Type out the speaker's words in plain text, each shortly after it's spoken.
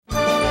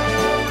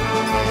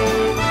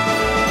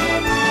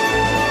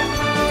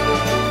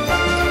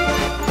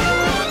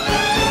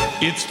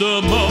It's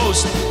the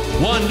most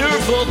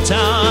wonderful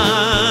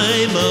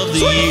time of the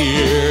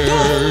year.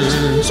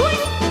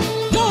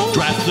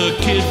 Draft the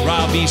kid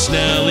Robbie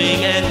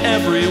Snelling and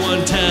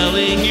everyone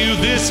telling you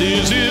this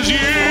is his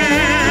year.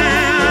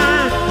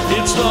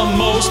 It's the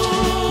most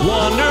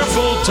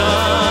wonderful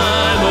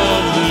time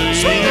of the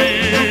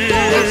year.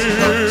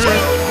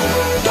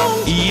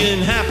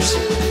 Ian Happ's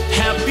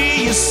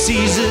happiest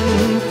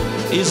season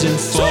is in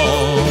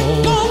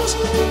fall.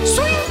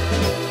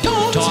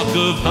 Talk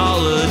of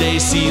holiday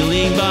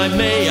ceiling by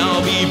May,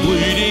 I'll be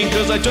bleeding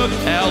cause I took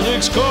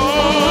Alex Cole.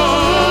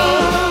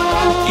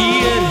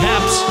 Ian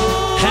Happ's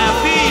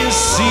happiest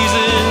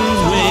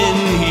seasons when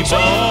he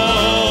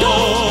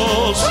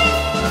balls.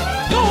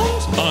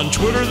 On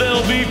Twitter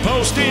they'll be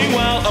posting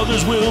while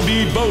others will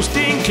be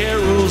boasting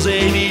Carol's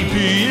ADP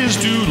is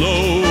too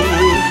low.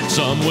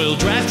 Some will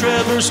draft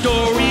Trevor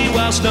Story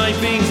while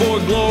sniping for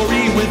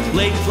glory with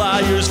late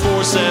flyers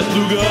for Seth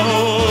Lugo.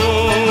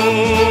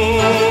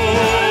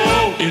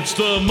 It's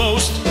the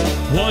most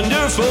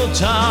wonderful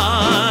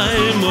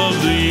time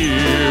of the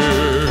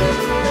year.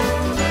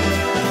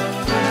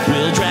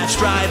 We'll draft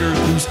Strider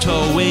who's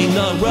towing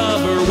the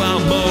rubber while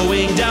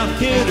mowing down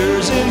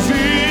hitters in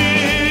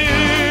fear.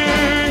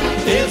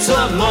 It's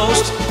the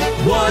most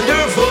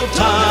wonderful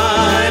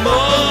time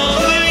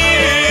of the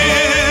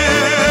year.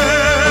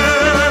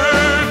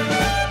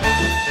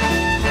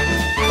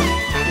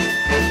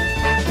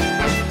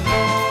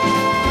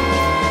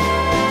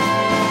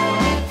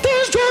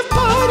 There's draft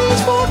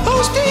parties for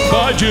hosting.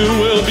 By June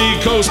we'll be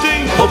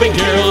coasting, hoping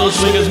Carol's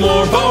swing is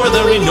more power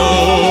than we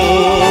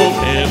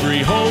know. Every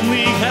home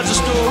league has a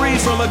story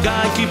from a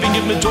guy keeping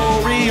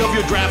inventory of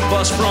your draft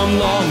bust from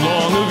long,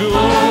 long ago.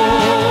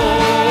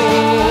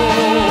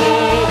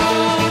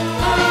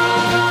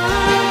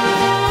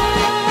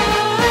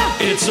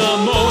 It's the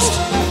most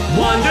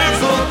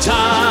wonderful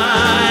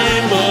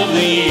time of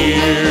the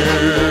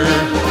year.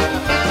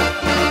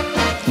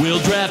 We'll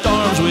draft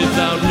arms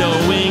without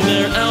knowing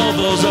their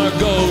elbows are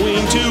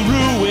going to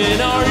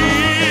ruin our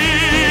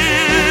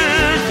year.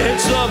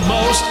 It's the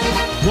most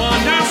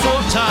wonderful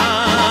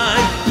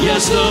time.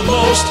 Yes, the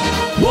most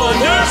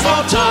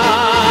wonderful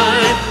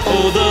time